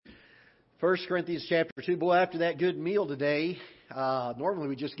First Corinthians chapter 2. Boy, after that good meal today, normally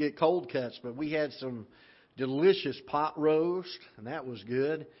we just get cold cuts, but we had some delicious pot roast, and that was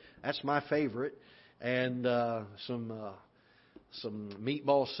good. That's my favorite. And some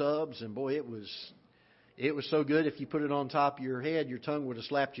meatball subs, and boy, it was so good. If you put it on top of your head, your tongue would have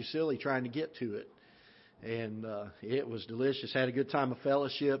slapped you silly trying to get to it. And it was delicious. Had a good time of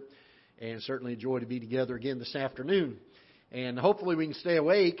fellowship, and certainly a joy to be together again this afternoon. And hopefully we can stay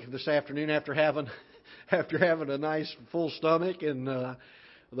awake this afternoon after having a nice full stomach, and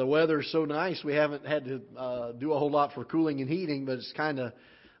the weather's so nice we haven't had to do a whole lot for cooling and heating, but it's kind of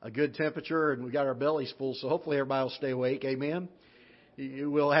a good temperature, and we got our bellies full. So hopefully everybody will stay awake. Amen.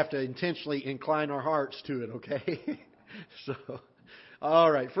 We'll have to intentionally incline our hearts to it. Okay. So,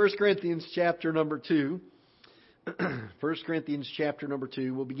 all right. 1 Corinthians chapter number 2. 1 Corinthians chapter number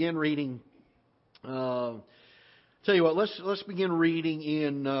 2. We'll begin reading. Tell you what, let's begin reading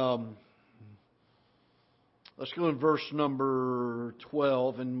in, let's go in verse number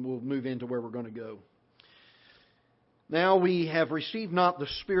 12, and we'll move into where we're going to go. Now we have received not the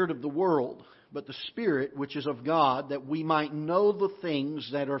spirit of the world, but the Spirit which is of God, that we might know the things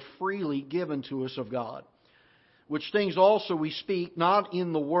that are freely given to us of God. Which things also we speak, not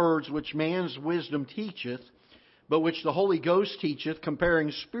in the words which man's wisdom teacheth, but which the Holy Ghost teacheth, comparing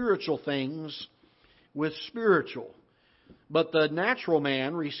spiritual things with spiritual. But the natural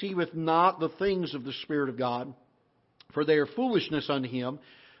man receiveth not the things of the Spirit of God, for they are foolishness unto him,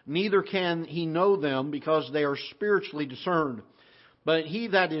 neither can he know them, because they are spiritually discerned. But he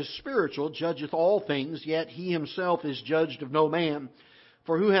that is spiritual judgeth all things, yet he himself is judged of no man.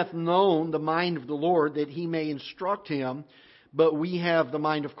 For who hath known the mind of the Lord, that he may instruct him? But we have the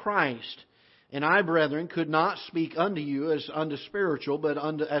mind of Christ. And I, brethren, could not speak unto you as unto spiritual, but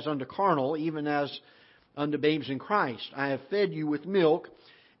as unto carnal, even as unto babes in Christ. I have fed you with milk,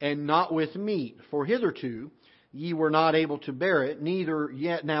 and not with meat. For hitherto ye were not able to bear it, neither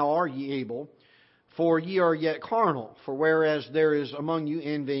yet now are ye able. For ye are yet carnal. For whereas there is among you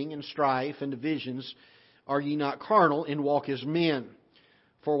envying and strife and divisions, are ye not carnal, and walk as men?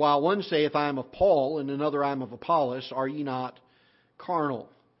 For while one saith, I am of Paul, and another, I am of Apollos, are ye not carnal?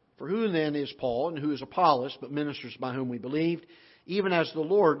 For who then is Paul, and who is Apollos, but ministers by whom we believed, even as the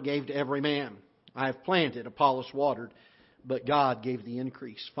Lord gave to every man? I have planted, Apollos watered, but God gave the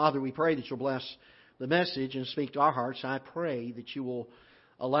increase. Father, we pray that you'll bless the message and speak to our hearts. I pray that you will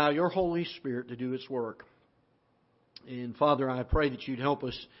allow your Holy Spirit to do its work. And Father, I pray that you'd help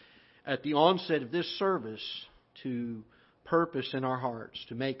us at the onset of this service to purpose in our hearts,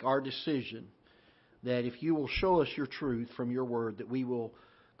 to make our decision that if you will show us your truth from your word, that we will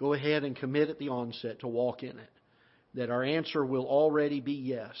go ahead and commit at the onset to walk in it, that our answer will already be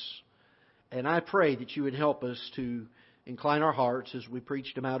yes. And I pray that you would help us to incline our hearts, as we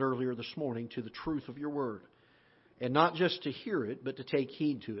preached about earlier this morning, to the truth of your word. And not just to hear it, but to take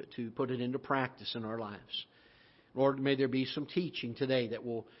heed to it, to put it into practice in our lives. Lord, may there be some teaching today that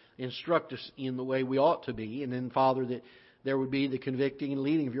will instruct us in the way we ought to be. And then, Father, that there would be the convicting and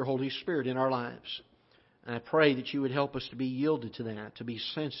leading of your Holy Spirit in our lives. And I pray that you would help us to be yielded to that, to be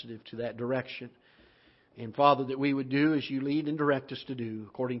sensitive to that direction. And Father, that we would do as you lead and direct us to do,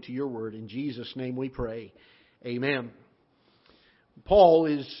 according to your word. In Jesus' name we pray. Amen. Paul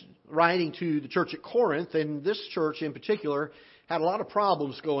is writing to the church at Corinth, and this church in particular had a lot of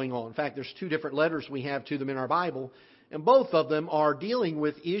problems going on. In fact, there's 2 different letters we have to them in our Bible, and both of them are dealing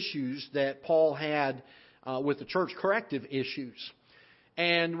with issues that Paul had with the church, corrective issues.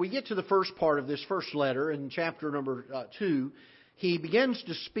 And we get to the first part of this first letter in chapter number 2. He begins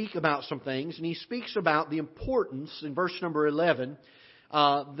to speak about some things, and he speaks about the importance in verse number 11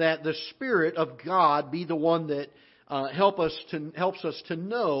 that the Spirit of God be the one that helps us to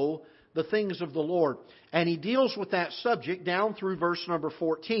know the things of the Lord. And he deals with that subject down through verse number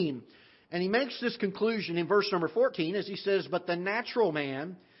 14. And he makes this conclusion in verse number 14 as he says, But the natural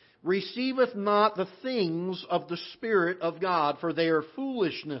man receiveth not the things of the Spirit of God, for they are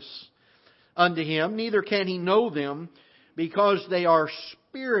foolishness unto him, neither can he know them, because they are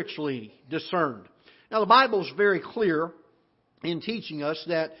spiritually discerned. Now the Bible is very clear in teaching us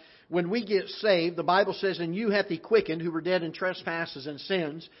that when we get saved, the Bible says, And you hath he quickened, who were dead in trespasses and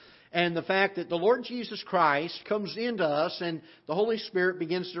sins. And the fact that the Lord Jesus Christ comes into us, and the Holy Spirit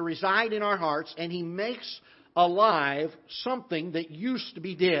begins to reside in our hearts, and He makes alive something that used to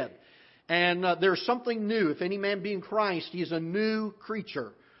be dead. And there's something new. If any man be in Christ, he is a new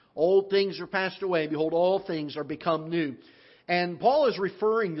creature. Old things are passed away. Behold, all things are become new. And Paul is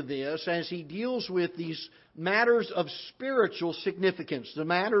referring to this as he deals with these matters of spiritual significance, the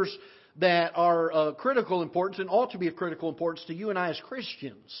matters that are of critical importance and ought to be of critical importance to you and I as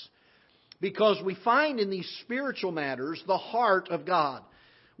Christians. Because we find in these spiritual matters the heart of God.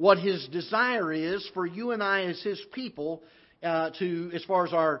 What His desire is for you and I as His people, as far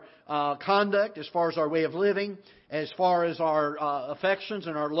as our conduct, as far as our way of living, as far as our affections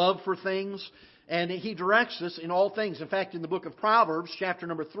and our love for things. And He directs us in all things. In fact, in the book of Proverbs, chapter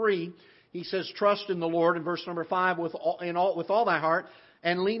number 3, He says, trust in the Lord, in verse number 5, with all thy heart,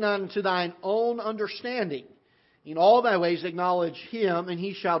 and lean unto thine own understanding. In all thy ways acknowledge Him, and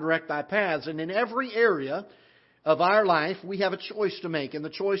He shall direct thy paths. And in every area of our life, we have a choice to make. And the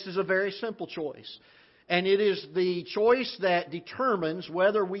choice is a very simple choice. And it is the choice that determines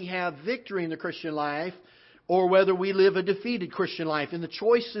whether we have victory in the Christian life or whether we live a defeated Christian life. And the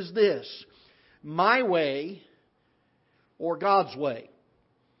choice is this: my way or God's way.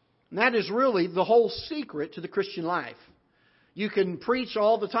 And that is really the whole secret to the Christian life. You can preach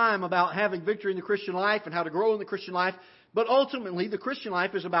all the time about having victory in the Christian life and how to grow in the Christian life, but ultimately the Christian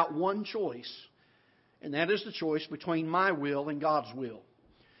life is about one choice. And that is the choice between my will and God's will.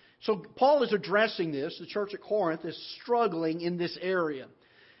 So Paul is addressing this. The church at Corinth is struggling in this area.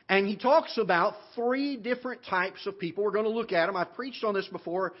 And he talks about 3 different types of people. We're going to look at them. I've preached on this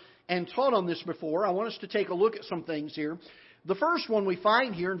before and taught on this before. I want us to take a look at some things here. The first one we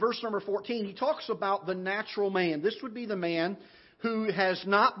find here in verse number 14, he talks about the natural man. This would be the man who has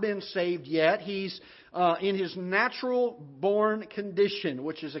not been saved yet. He's in his natural born condition,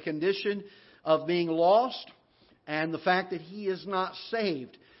 which is a condition of being lost and the fact that he is not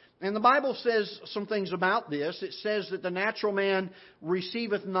saved. And the Bible says some things about this. It says that the natural man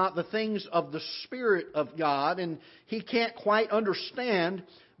receiveth not the things of the Spirit of God, and he can't quite understand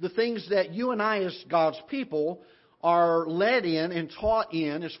the things that you and I as God's people are led in and taught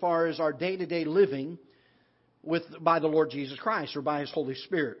in as far as our day-to-day living by the Lord Jesus Christ or by His Holy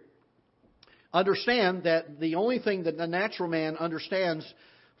Spirit. Understand that the only thing that the natural man understands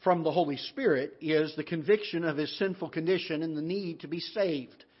from the Holy Spirit is the conviction of his sinful condition and the need to be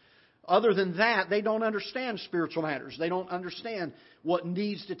saved. Other than that, they don't understand spiritual matters. They don't understand what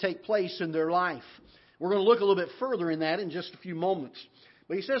needs to take place in their life. We're going to look a little bit further in that in just a few moments.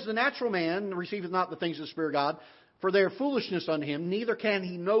 But he says, the natural man receiveth not the things of the Spirit of God, for they are foolishness unto him, neither can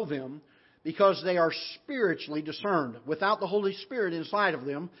he know them, because they are spiritually discerned. Without the Holy Spirit inside of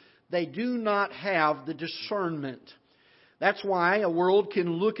them, they do not have the discernment. That's why a world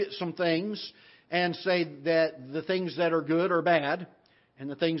can look at some things and say that the things that are good are bad, and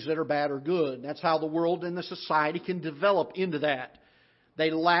the things that are bad are good. That's how the world and the society can develop into that.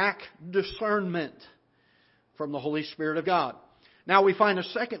 They lack discernment from the Holy Spirit of God. Now we find a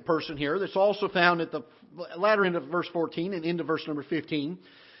second person here that's also found at the latter end of verse 14 and into verse number 15.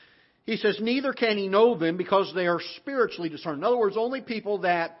 He says, neither can he know them because they are spiritually discerned. In other words, only people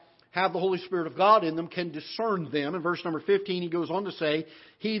that have the Holy Spirit of God in them can discern them. In verse number 15 he goes on to say,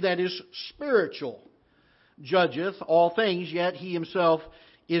 he that is spiritual judgeth all things, yet he himself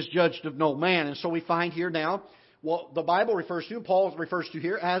is judged of no man. And so we find here now what the Bible refers to, Paul refers to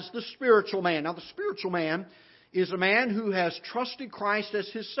here, as the spiritual man. Now the spiritual man is a man who has trusted Christ as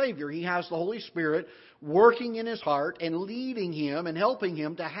his Savior. He has the Holy Spirit working in his heart and leading him and helping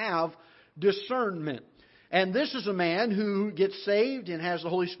him to have discernment. And this is a man who gets saved and has the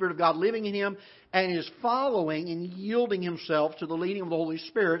Holy Spirit of God living in him and is following and yielding himself to the leading of the Holy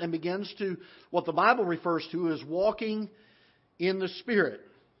Spirit and begins to, what the Bible refers to as walking in the Spirit.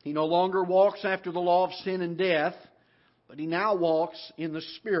 He no longer walks after the law of sin and death, but he now walks in the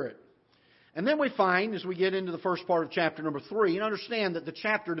Spirit. And then we find, as we get into the first part of chapter number 3, and understand that the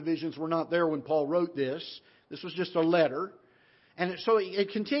chapter divisions were not there when Paul wrote this. This was just a letter. And so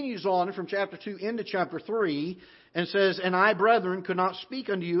it continues on from chapter 2 into chapter 3 and says, and I, brethren, could not speak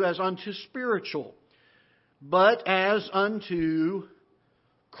unto you as unto spiritual, but as unto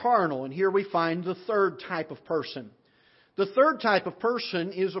carnal. And here we find the third type of person. The third type of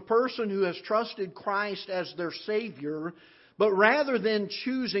person is a person who has trusted Christ as their Savior, but rather than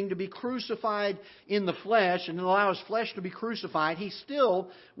choosing to be crucified in the flesh and allow his flesh to be crucified, he still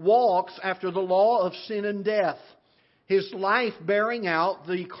walks after the law of sin and death. His life bearing out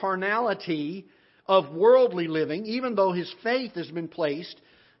the carnality of worldly living, even though his faith has been placed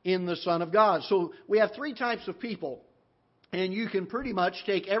in the Son of God. So we have 3 types of people. And you can pretty much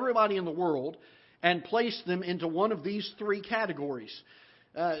take everybody in the world and place them into one of these 3 categories.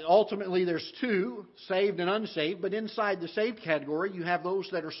 Ultimately, there's 2, saved and unsaved. But inside the saved category, you have those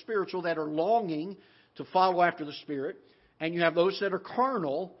that are spiritual, that are longing to follow after the Spirit. And you have those that are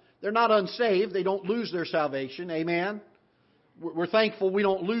carnal. They're not unsaved. They don't lose their salvation. Amen? We're thankful we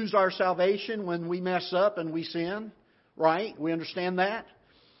don't lose our salvation when we mess up and we sin. Right? We understand that.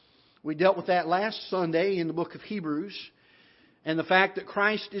 We dealt with that last Sunday in the book of Hebrews. and the fact that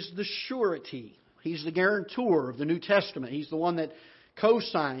Christ is the surety. He's the guarantor of the New Testament. He's the one that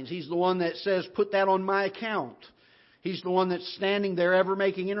co-signs. He's the one that says, put that on my account. He's the one that's standing there ever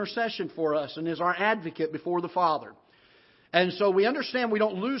making intercession for us and is our advocate before the Father. And so we understand we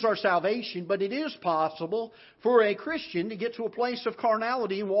don't lose our salvation, but it is possible for a Christian to get to a place of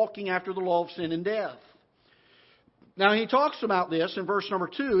carnality and walking after the law of sin and death. Now he talks about this in verse number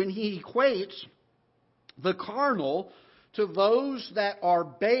 2, and he equates the carnal to those that are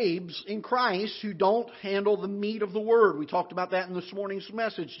babes in Christ who don't handle the meat of the Word. We talked about that in this morning's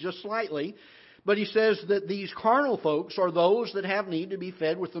message just slightly. But he says that these carnal folks are those that have need to be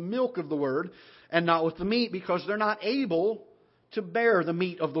fed with the milk of the Word and not with the meat, because they're not able to bear the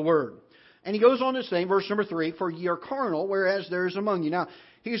meat of the Word. And he goes on to say, verse number 3, for ye are carnal, whereas there is among you. Now,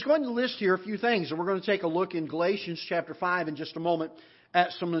 he's going to list here a few things, and we're going to take a look in Galatians chapter 5 in just a moment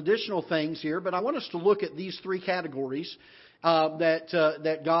at some additional things here. But I want us to look at these three categories that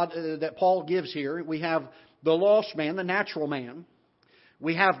Paul gives here. We have the lost man, the natural man.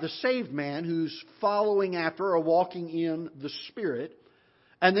 We have the saved man who's following after or walking in the Spirit.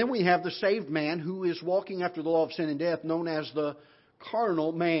 And then we have the saved man who is walking after the law of sin and death, known as the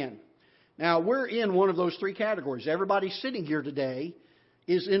carnal man. Now, we're in one of those three categories. Everybody sitting here today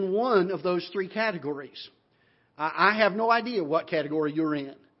is in one of those three categories. I have no idea what category you're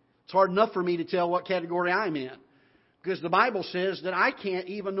in. It's hard enough for me to tell what category I'm in, because the Bible says that I can't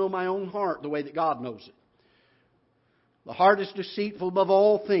even know my own heart the way that God knows it. The heart is deceitful above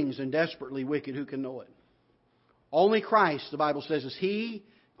all things and desperately wicked. Who can know it? Only Christ, the Bible says, is He.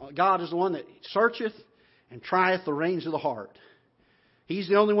 God is the one that searcheth and trieth the reins of the heart. He's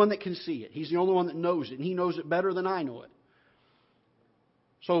the only one that can see it. He's the only one that knows it. And He knows it better than I know it.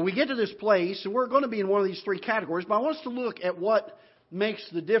 So we get to this place, and we're going to be in one of these three categories. But I want us to look at what makes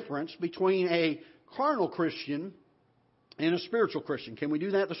the difference between a carnal Christian and a spiritual Christian. Can we do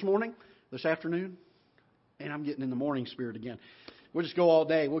that this morning? This afternoon? And I'm getting in the morning spirit again. We'll just go all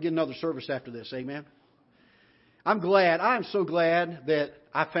day. We'll get another service after this. Amen? I'm so glad that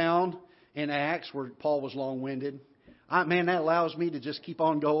I found in Acts where Paul was long-winded. Man, that allows me to just keep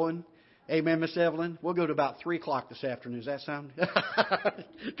on going. Amen, Miss Evelyn. We'll go to about 3 o'clock this afternoon. Does that sound?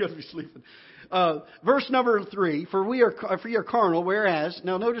 Going to be sleeping. Verse number 3, for ye are carnal, whereas,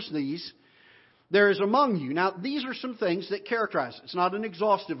 now notice these, there is among you. Now, these are some things that characterize, it's not an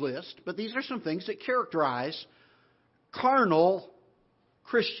exhaustive list, but these are some things that characterize carnal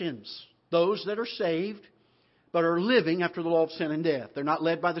Christians. Those that are saved, but are living after the law of sin and death. They're not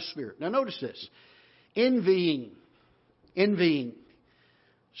led by the Spirit. Now, notice this. Envying,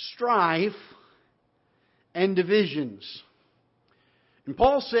 strife, and divisions. And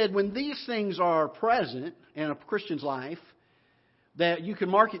Paul said when these things are present in a Christian's life, that you can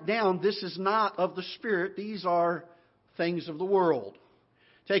mark it down, this is not of the Spirit. These are things of the world.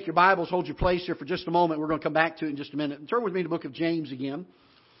 Take your Bibles, hold your place here for just a moment. We're going to come back to it in just a minute. And turn with me to the book of James again.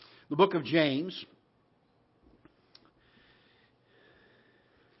 The book of James.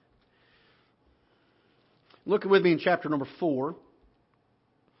 Look with me in chapter number 4.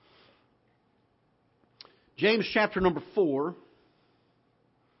 James chapter number 4.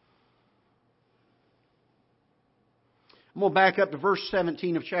 I'm going to back up to verse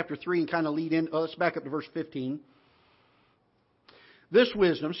 17 of chapter 3 and kind of lead in. Let's back up to verse 15. This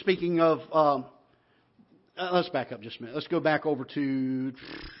wisdom, speaking of... let's back up just a minute. Let's go back over to...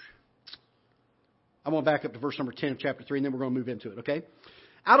 I'm going to back up to verse number 10 of chapter 3, and then we're going to move into it, okay?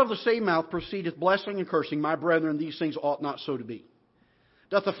 Out of the same mouth proceedeth blessing and cursing. My brethren, these things ought not so to be.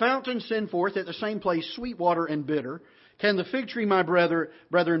 Doth the fountain send forth at the same place sweet water and bitter? Can the fig tree, my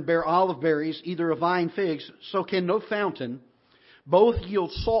brethren, bear olive berries, either a vine figs? So can no fountain both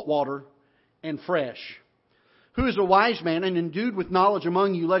yield salt water and fresh. Who is a wise man and endued with knowledge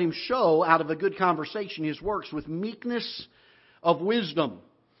among you? Let him show out of a good conversation his works with meekness of wisdom.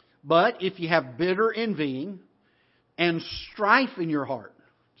 But if you have bitter envying and strife in your heart,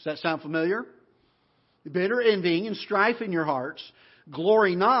 does that sound familiar? Bitter envying and strife in your hearts,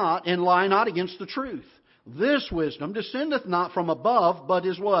 glory not and lie not against the truth. This wisdom descendeth not from above, but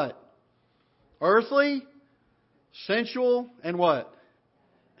is what? Earthly, sensual, and what?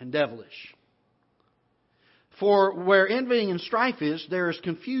 And devilish. For where envying and strife is, there is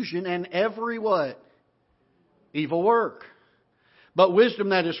confusion and every what? Evil work. But wisdom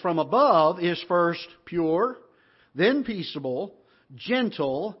that is from above is first pure, then peaceable,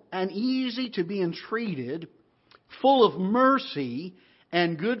 gentle, and easy to be entreated, full of mercy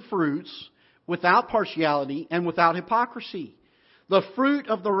and good fruits, without partiality and without hypocrisy. The fruit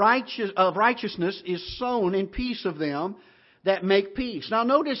of righteousness is sown in peace of them that make peace. Now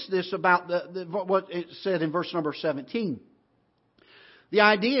notice this about what it said in verse number 17. The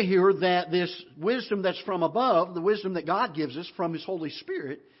idea here that this wisdom that's from above, the wisdom that God gives us from His Holy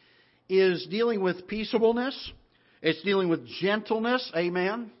Spirit, is dealing with peaceableness. It's dealing with gentleness.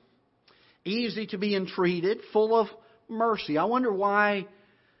 Amen. Easy to be entreated, full of mercy. I wonder why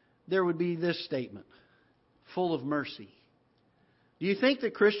there would be this statement, full of mercy. Do you think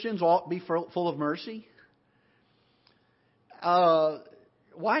that Christians ought to be full of mercy?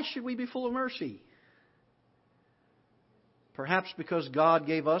 Why should we be full of mercy? Perhaps because God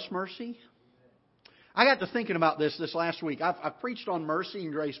gave us mercy? I got to thinking about this last week. I've preached on mercy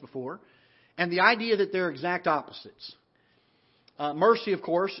and grace before, and the idea that they're exact opposites. Mercy, of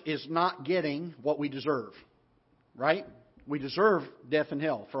course, is not getting what we deserve, right? We deserve death and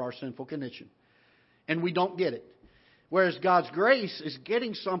hell for our sinful condition, and we don't get it. Whereas God's grace is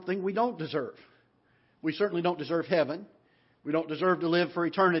getting something we don't deserve. We certainly don't deserve heaven. We don't deserve to live for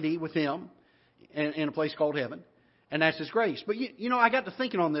eternity with Him in a place called heaven. And that's His grace. But, I got to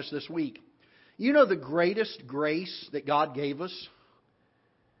thinking on this week. You know the greatest grace that God gave us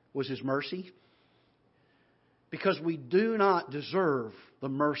was His mercy? Because we do not deserve the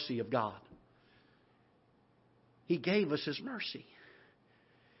mercy of God. He gave us His mercy.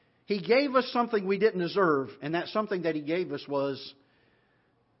 He gave us something we didn't deserve, and that something that He gave us was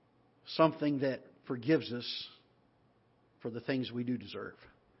something that forgives us for the things we do deserve.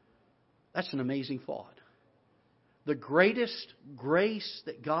 That's an amazing thought. The greatest grace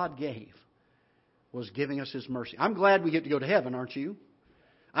that God gave was giving us His mercy. I'm glad we get to go to heaven, aren't you?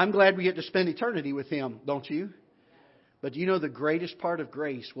 I'm glad we get to spend eternity with Him, don't you? But you know the greatest part of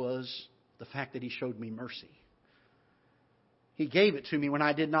grace was the fact that He showed me mercy. He gave it to me when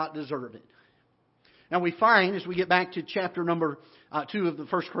I did not deserve it. Now we find, as we get back to chapter number 2 of the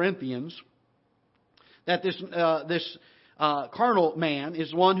 1 Corinthians, that this carnal man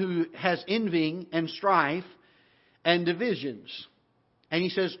is one who has envying and strife and divisions. And he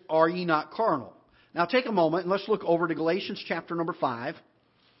says, are ye not carnal? Now take a moment and let's look over to Galatians chapter number 5.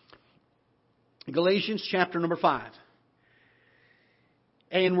 Galatians chapter number 5.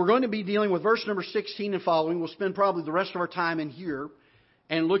 And we're going to be dealing with verse number 16 and following. We'll spend probably the rest of our time in here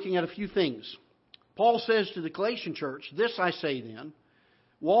and looking at a few things. Paul says to the Galatian church, this I say then,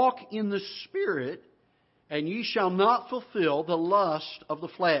 walk in the Spirit, and ye shall not fulfill the lust of the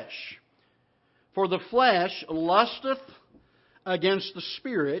flesh. For the flesh lusteth against the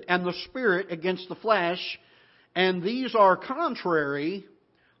Spirit, and the Spirit against the flesh, and these are contrary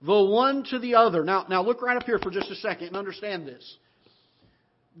the one to the other. Now look right up here for just a second and understand this.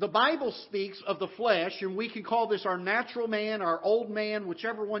 The Bible speaks of the flesh, and we can call this our natural man, our old man,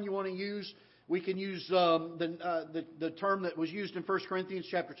 whichever one you want to use. We can use the term that was used in 1 Corinthians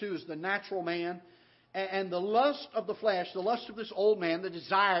chapter 2 is the natural man. And the lust of the flesh, the lust of this old man, the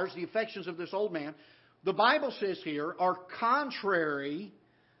desires, the affections of this old man, the Bible says here, are contrary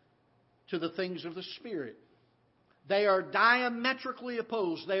to the things of the Spirit. They are diametrically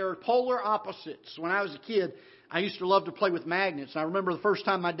opposed. They are polar opposites. When I was a kid, I used to love to play with magnets. I remember the first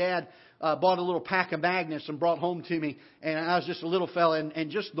time my dad bought a little pack of magnets and brought home to me. And I was just a little fella.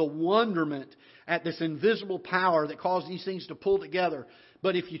 And just the wonderment at this invisible power that caused these things to pull together.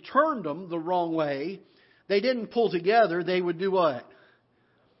 But if you turned them the wrong way, they didn't pull together. They would do what?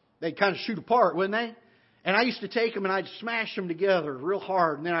 They'd kind of shoot apart, wouldn't they? And I used to take them and I'd smash them together real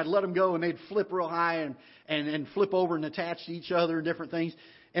hard. And then I'd let them go and they'd flip real high and flip over and attach to each other and different things.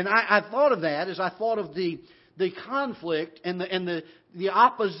 And I thought of that as I thought of the conflict and the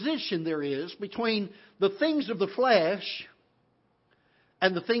opposition there is between the things of the flesh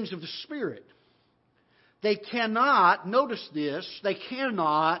and the things of the Spirit. They cannot, notice this, they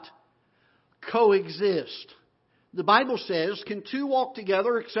cannot coexist. The Bible says, can two walk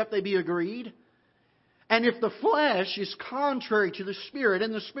together except they be agreed? And if the flesh is contrary to the Spirit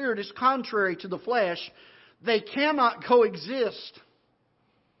and the Spirit is contrary to the flesh, they cannot coexist.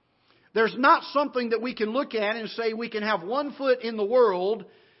 There's not something that we can look at and say we can have one foot in the world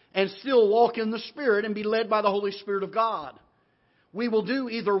and still walk in the Spirit and be led by the Holy Spirit of God. We will do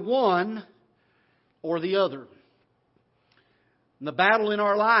either one or the other. And the battle in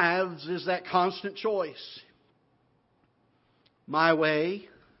our lives is that constant choice. My way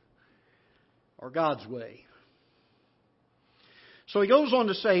or God's way. So he goes on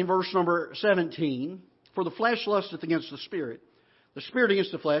to say in verse number 17, for the flesh lusteth against the Spirit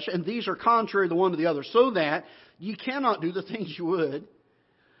against the flesh, and these are contrary the one to the other, so that you cannot do the things you would.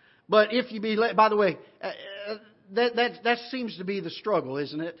 But if you be led, by the way, that seems to be the struggle,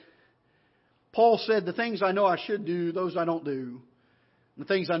 isn't it? Paul said, the things I know I should do, those I don't do. The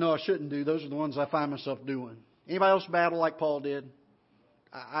things I know I shouldn't do, those are the ones I find myself doing. Anybody else battle like Paul did?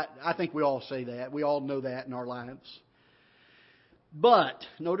 I think we all say that. We all know that in our lives. But,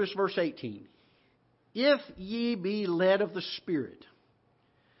 notice verse 18. If ye be led of the Spirit,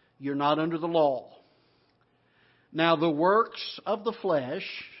 you're not under the law. Now the works of the flesh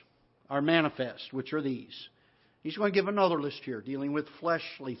are manifest, which are these. He's going to give another list here, dealing with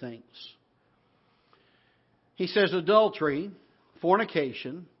fleshly things. He says adultery,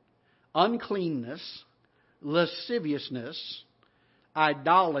 fornication, uncleanness, lasciviousness,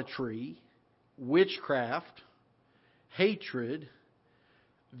 idolatry, witchcraft, hatred,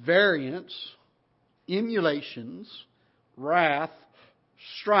 variance, emulations, wrath,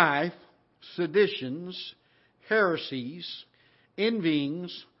 strife, seditions, heresies,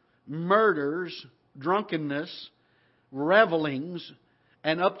 envyings, murders, drunkenness, revelings,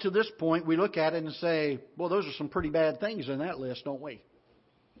 and up to this point we look at it and say, well, those are some pretty bad things in that list, don't we?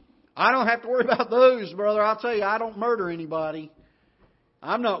 I don't have to worry about those, brother. I'll tell you, I don't murder anybody.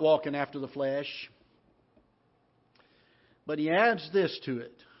 I'm not walking after the flesh. But he adds this to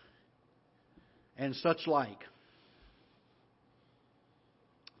it, and such like.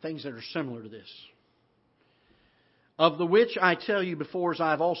 Things that are similar to this. Of the which I tell you before, as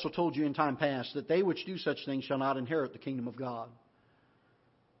I have also told you in time past, that they which do such things shall not inherit the kingdom of God.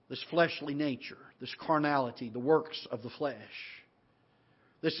 This fleshly nature, this carnality, the works of the flesh,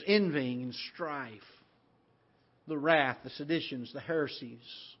 this envying and strife, the wrath, the seditions, the heresies,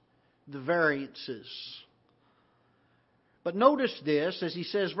 the variances. But notice this, as he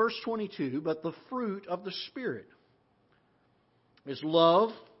says, verse 22, but the fruit of the Spirit is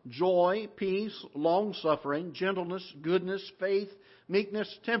love, joy, peace, long-suffering, gentleness, goodness, faith,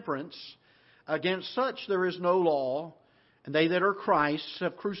 meekness, temperance. Against such there is no law, and they that are Christ's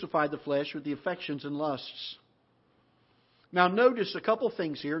have crucified the flesh with the affections and lusts. Now notice a couple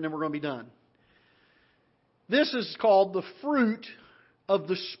things here, and then we're going to be done. This is called the fruit of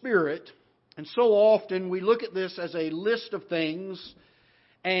the Spirit. And so often we look at this as a list of things,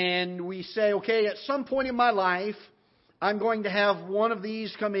 and we say, okay, at some point in my life, I'm going to have one of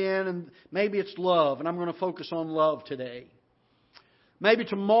these come in, and maybe it's love, and I'm going to focus on love today. Maybe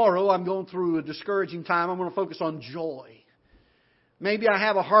tomorrow I'm going through a discouraging time, I'm going to focus on joy. Maybe I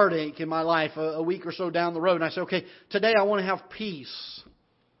have a heartache in my life a week or so down the road, and I say, okay, today I want to have peace.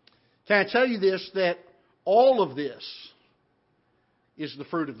 Can I tell you this, that all of this is the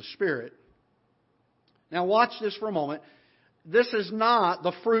fruit of the Spirit. Now watch this for a moment. This is not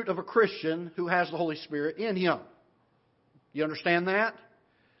the fruit of a Christian who has the Holy Spirit in him. You understand that?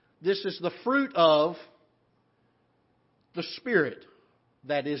 This is the fruit of the Spirit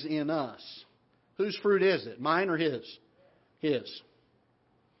that is in us. Whose fruit is it? Mine or His? His.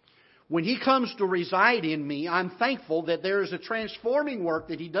 When He comes to reside in me, I'm thankful that there is a transforming work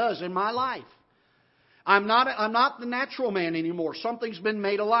that He does in my life. I'm not the natural man anymore. Something's been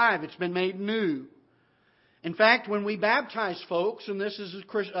made alive. It's been made new. In fact, when we baptize folks, and this is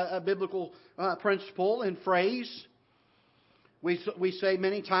a biblical principle and phrase, we say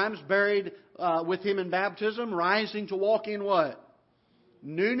many times, buried with Him in baptism, rising to walk in what?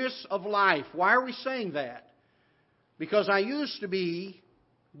 Newness of life. Why are we saying that? Because I used to be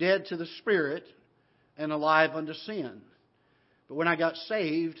dead to the Spirit and alive unto sin. But when I got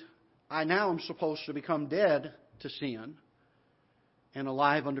saved, I now am supposed to become dead to sin and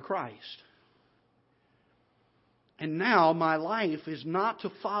alive unto Christ. And now my life is not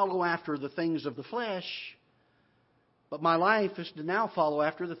to follow after the things of the flesh, but my life is to now follow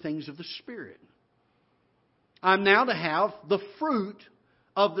after the things of the Spirit. I'm now to have the fruit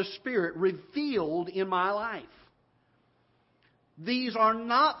of the Spirit revealed in my life. These are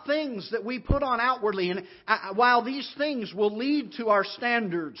not things that we put on outwardly. And while these things will lead to our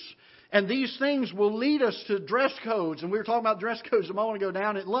standards, and these things will lead us to dress codes, and we were talking about dress codes a moment ago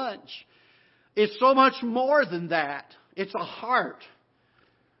down at lunch, it's so much more than that. It's a heart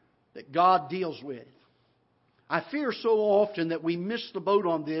that God deals with. I fear so often that we miss the boat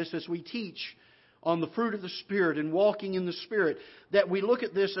on this as we teach on the fruit of the Spirit and walking in the Spirit, that we look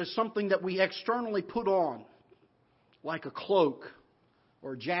at this as something that we externally put on, like a cloak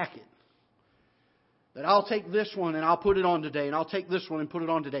or a jacket. That I'll take this one and I'll put it on today, and I'll take this one and put it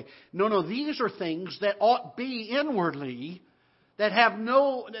on today. No, these are things that ought be inwardly, that have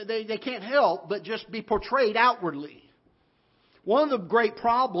they can't help but just be portrayed outwardly. One of the great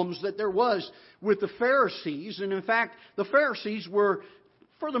problems that there was with the Pharisees, and in fact, the Pharisees were,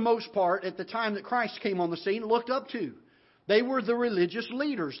 for the most part, at the time that Christ came on the scene, looked up to. They were the religious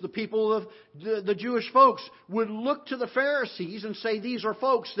leaders. The people of the Jewish folks would look to the Pharisees and say, these are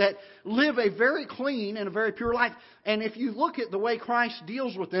folks that live a very clean and a very pure life. And if you look at the way Christ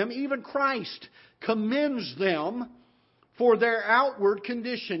deals with them, even Christ commends them for their outward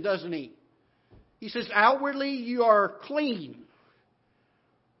condition, doesn't He? He says, outwardly you are clean.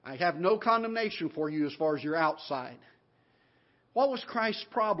 I have no condemnation for you as far as your outside. What was Christ's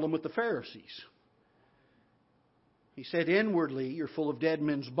problem with the Pharisees? He said, inwardly, you're full of dead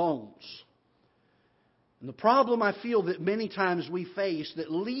men's bones. And the problem I feel that many times we face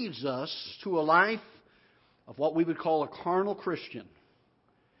that leads us to a life of what we would call a carnal Christian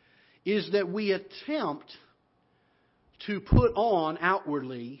is that we attempt to put on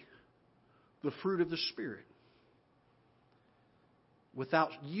outwardly the fruit of the Spirit without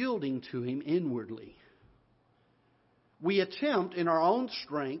yielding to Him inwardly. We attempt in our own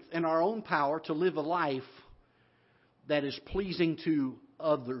strength and our own power to live a life that is pleasing to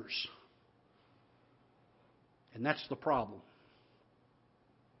others. And that's the problem.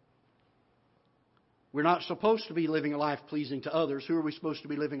 We're not supposed to be living a life pleasing to others. Who are we supposed to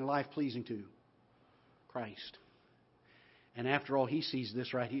be living a life pleasing to? Christ. And after all, He sees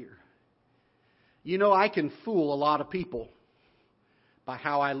this right here. You know, I can fool a lot of people by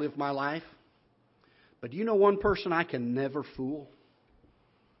how I live my life. But do you know one person I can never fool?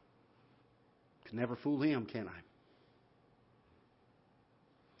 Can never fool Him, can I?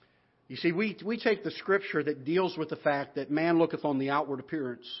 You see, we take the Scripture that deals with the fact that man looketh on the outward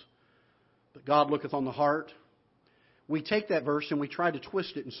appearance, but God looketh on the heart. We take that verse and we try to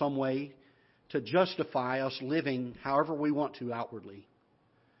twist it in some way to justify us living however we want to outwardly.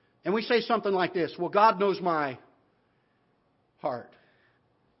 And we say something like this, well, God knows my heart,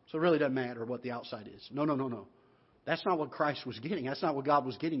 so it really doesn't matter what the outside is. No. That's not what Christ was getting. That's not what God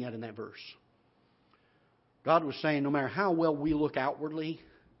was getting at in that verse. God was saying no matter how well we look outwardly,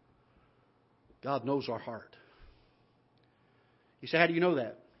 God knows our heart. You say, how do you know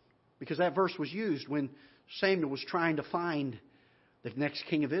that? Because that verse was used when Samuel was trying to find the next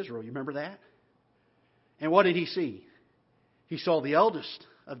king of Israel. You remember that? And what did he see? He saw the eldest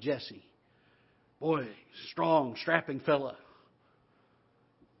of Jesse. Boy, strong, strapping fella.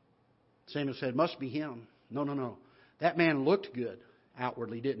 Samuel said, must be him. No. That man looked good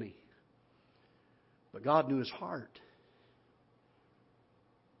outwardly, didn't he? But God knew his heart.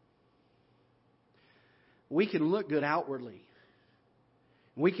 We can look good outwardly.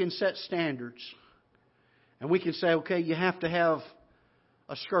 We can set standards. And we can say, okay, you have to have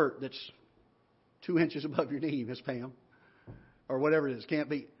a skirt that's 2 inches above your knee, Miss Pam. Or whatever it is. Can't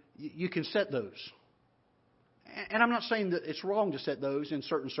be. You can set those. And I'm not saying that it's wrong to set those in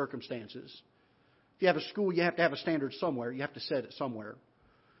certain circumstances. If you have a school, you have to have a standard somewhere. You have to set it somewhere.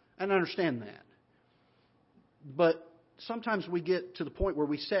 And I understand that. But sometimes we get to the point where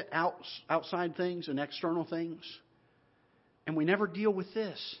we set outside things and external things, and we never deal with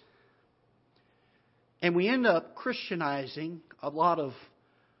this. And we end up Christianizing a lot of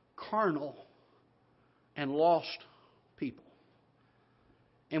carnal and lost people.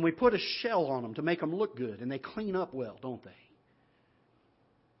 And we put a shell on them to make them look good, and they clean up well, don't they?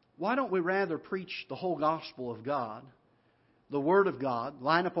 Why don't we rather preach the whole gospel of God, the Word of God,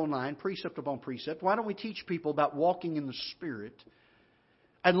 line upon line, precept upon precept? Why don't we teach people about walking in the Spirit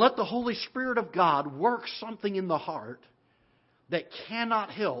and let the Holy Spirit of God work something in the heart that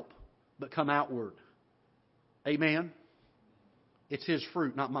cannot help but come outward? Amen? It's His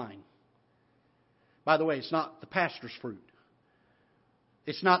fruit, not mine. By the way, it's not the pastor's fruit.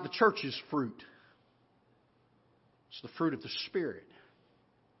 It's not the church's fruit. It's the fruit of the Spirit.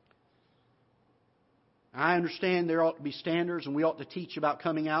 I understand there ought to be standards and we ought to teach about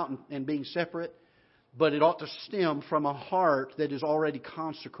coming out and being separate, but it ought to stem from a heart that is already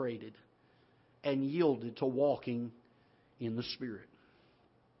consecrated and yielded to walking in the Spirit.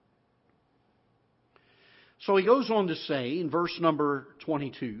 So he goes on to say in verse number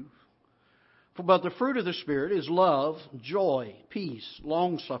 22, but the fruit of the Spirit is love, joy, peace,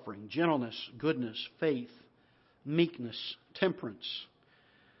 long-suffering, gentleness, goodness, faith, meekness, temperance.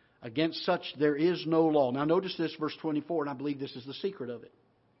 Against such there is no law. Now notice this, verse 24, and I believe this is the secret of it.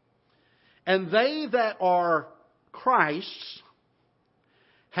 And they that are Christ's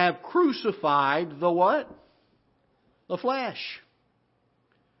have crucified the what? The flesh.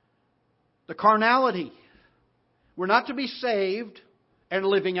 The carnality. We're not to be saved and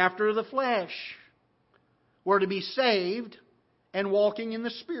living after the flesh. We're to be saved and walking in the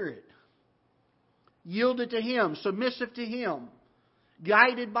Spirit. Yielded to Him, submissive to Him,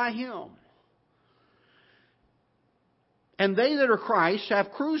 guided by Him. And they that are Christ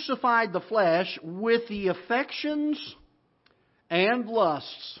have crucified the flesh with the affections and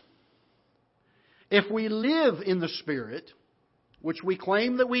lusts. If we live in the Spirit, which we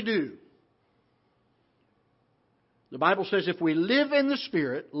claim that we do, the Bible says, if we live in the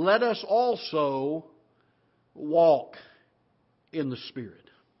Spirit, let us also walk in the Spirit.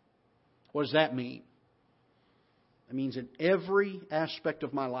 What does that mean? That means in every aspect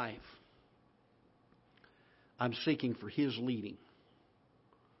of my life, I'm seeking for His leading.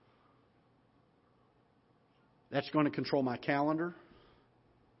 That's going to control my calendar,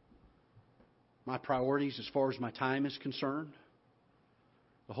 my priorities as far as my time is concerned.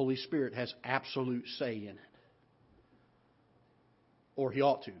 The Holy Spirit has absolute say in it. Or He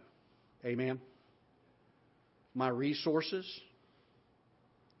ought to. Amen. My resources,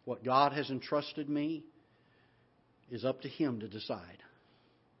 what God has entrusted me, is up to Him to decide.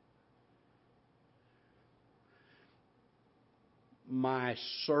 My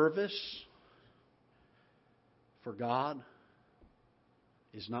service for God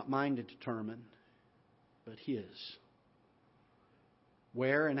is not mine to determine, but His.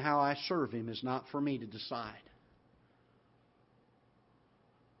 Where and how I serve Him is not for me to decide.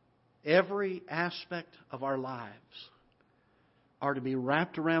 Every aspect of our lives are to be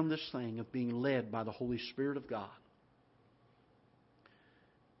wrapped around this thing of being led by the Holy Spirit of God.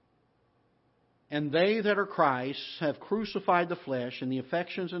 And they that are Christ's have crucified the flesh and the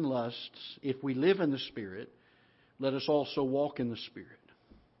affections and lusts. If we live in the Spirit, let us also walk in the Spirit.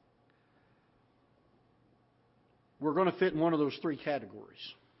 We're going to fit in one of those three categories.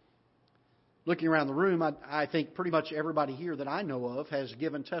 Looking around the room, I think pretty much everybody here that I know of has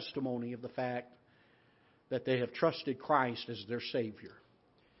given testimony of the fact that they have trusted Christ as their Savior.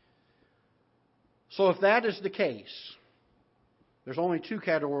 So if that is the case, there's only two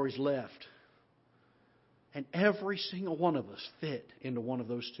categories left. And every single one of us fit into one of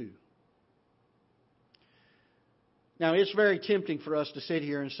those two. Now, it's very tempting for us to sit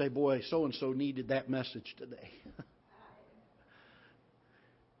here and say, boy, so-and-so needed that message today.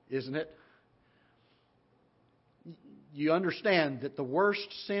 Isn't it? You understand that the worst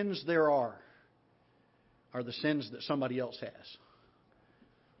sins there are the sins that somebody else has.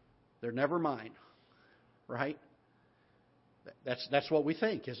 They're never mine. Right? That's what we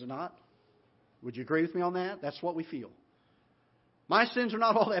think, is it not? Would you agree with me on that? That's what we feel. My sins are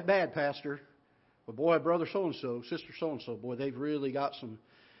not all that bad, Pastor. But boy, brother so-and-so, sister so-and-so, boy, they've really got some...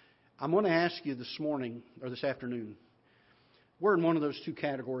 I'm going to ask you this morning, or this afternoon, we're in one of those two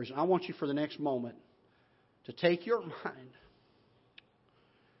categories. I want you for the next moment to take your mind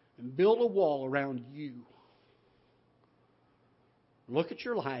and build a wall around you. Look at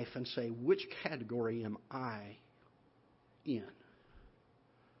your life and say, which category am I in?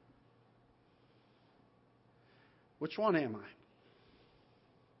 Which one am I?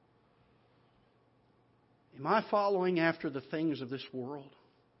 Am I following after the things of this world?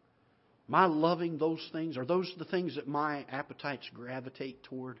 Am I loving those things? Are those the things that my appetites gravitate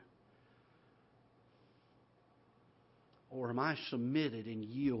toward? Or am I submitted and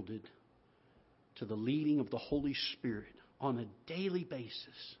yielded to the leading of the Holy Spirit on a daily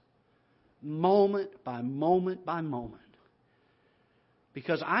basis, moment by moment by moment?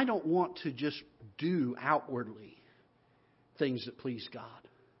 Because I don't want to just do outwardly things that please God.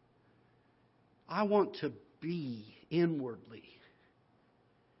 I want to be inwardly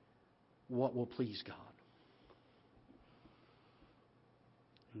what will please God.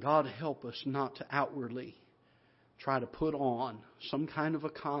 God help us not to outwardly try to put on some kind of a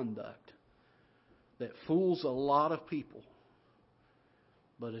conduct that fools a lot of people.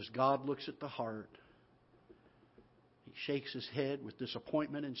 But as God looks at the heart, He shakes His head with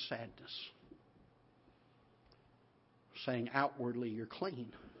disappointment and sadness, saying outwardly you're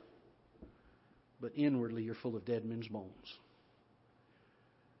clean, but inwardly you're full of dead men's bones.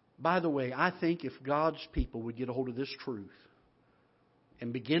 By the way, I think if God's people would get a hold of this truth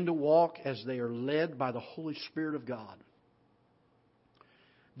and begin to walk as they are led by the Holy Spirit of God,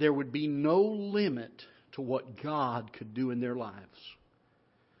 there would be no limit to what God could do in their lives.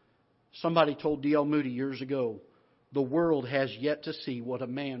 Somebody told D.L. Moody years ago, the world has yet to see what a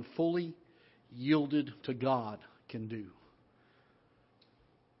man fully yielded to God can do.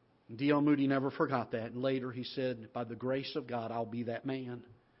 D.L. Moody never forgot that. And later he said, by the grace of God, I'll be that man.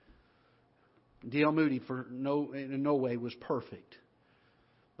 D.L. Moody in no way was perfect,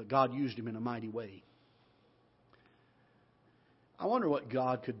 but God used him in a mighty way. I wonder what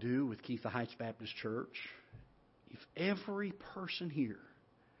God could do with Ketha Heights Baptist Church if every person here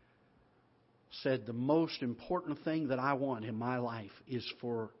said the most important thing that I want in my life is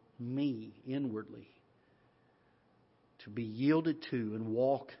for me inwardly to be yielded to and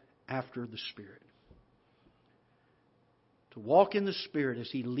walk after the Spirit. To walk in the Spirit as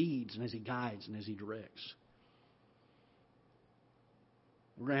He leads and as He guides and as He directs.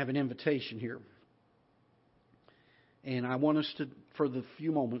 We're going to have an invitation here. And I want us to, for the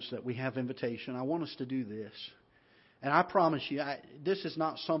few moments that we have invitation, I want us to do this. And I promise you, this is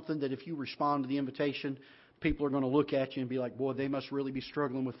not something that if you respond to the invitation, people are going to look at you and be like, boy, they must really be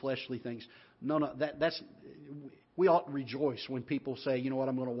struggling with fleshly things. No, we ought to rejoice when people say, you know what,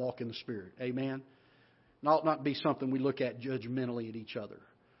 I'm going to walk in the Spirit. Amen? It ought not be something we look at judgmentally at each other.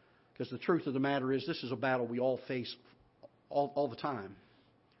 Because the truth of the matter is, this is a battle we all face all the time.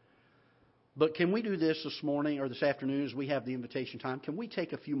 But can we do this morning or this afternoon as we have the invitation time? Can we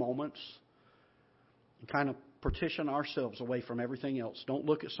take a few moments and kind of partition ourselves away from everything else? Don't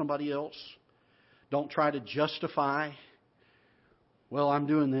look at somebody else. Don't try to justify, well, I'm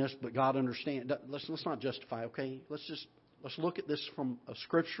doing this, but God understands. Let's not justify, okay? Let's look at this from a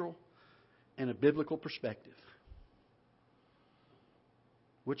scriptural and a biblical perspective.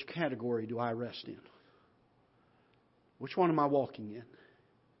 Which category do I rest in? Which one am I walking in?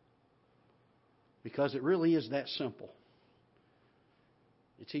 Because it really is that simple.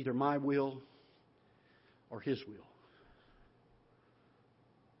 It's either my will or His will.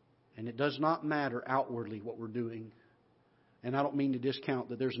 And it does not matter outwardly what we're doing. And I don't mean to discount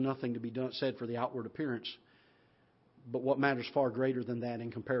that there's nothing to be said for the outward appearance. But what matters far greater than that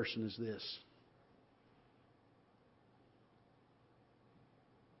in comparison is this.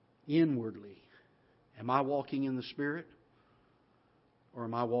 Inwardly, am I walking in the Spirit? Or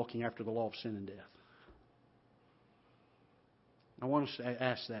am I walking after the law of sin and death? I want us to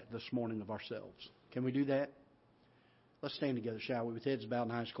ask that this morning of ourselves. Can we do that? Let's stand together, shall we, with heads bowed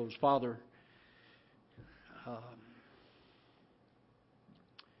and eyes closed. Father,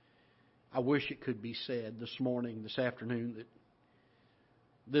 I wish it could be said this morning, this afternoon, that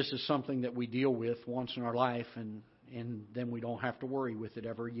this is something that we deal with once in our life and then we don't have to worry with it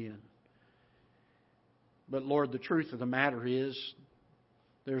ever again. But Lord, the truth of the matter is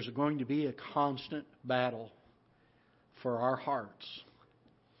there's going to be a constant battle for our hearts.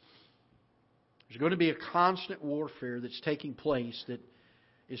 There's going to be a constant warfare that's taking place that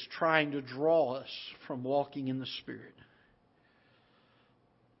is trying to draw us from walking in the Spirit.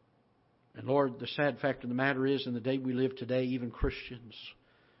 And Lord, the sad fact of the matter is, in the day we live today, even Christians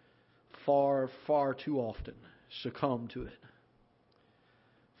far, far too often succumb to it.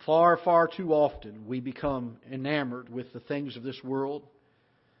 Far, far too often we become enamored with the things of this world,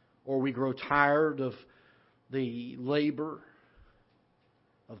 or we grow tired of the labor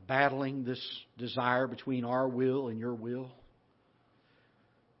of battling this desire between our will and your will.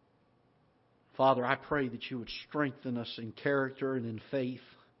 Father, I pray that you would strengthen us in character and in faith.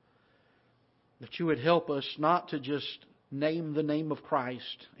 That you would help us not to just name the name of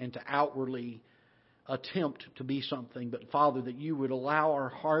Christ and to outwardly attempt to be something, but Father, that you would allow our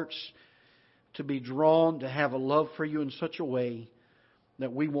hearts to be drawn to have a love for you in such a way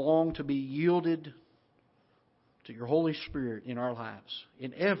that we long to be yielded to your Holy Spirit in our lives,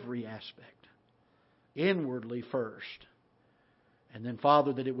 in every aspect, inwardly first. And then,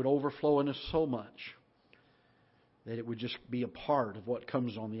 Father, that it would overflow in us so much that it would just be a part of what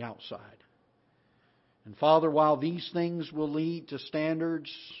comes on the outside. And Father, while these things will lead to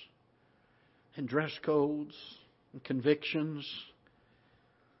standards and dress codes and convictions,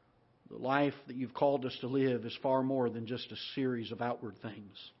 the life that you've called us to live is far more than just a series of outward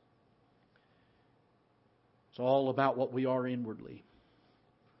things. It's all about what we are inwardly.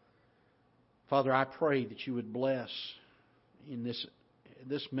 Father, I pray that you would bless in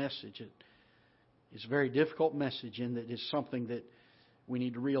this message. It's a very difficult message in that it's something that we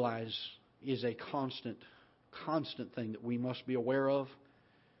need to realize is a constant thing that we must be aware of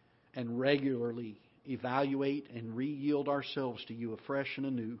and regularly evaluate and re-yield ourselves to you afresh and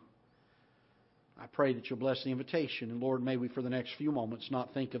anew. I pray that you'll bless the invitation. And Lord, may we for the next few moments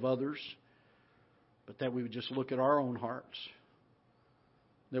not think of others, but that we would just look at our own hearts.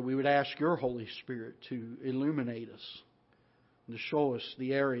 That we would ask your Holy Spirit to illuminate us and to show us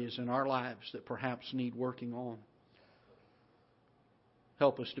the areas in our lives that perhaps need working on.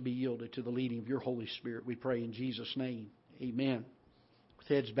 Help us to be yielded to the leading of your Holy Spirit, we pray in Jesus' name. Amen. With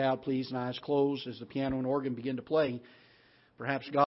heads bowed, please, and eyes closed as the piano and organ begin to play. Perhaps God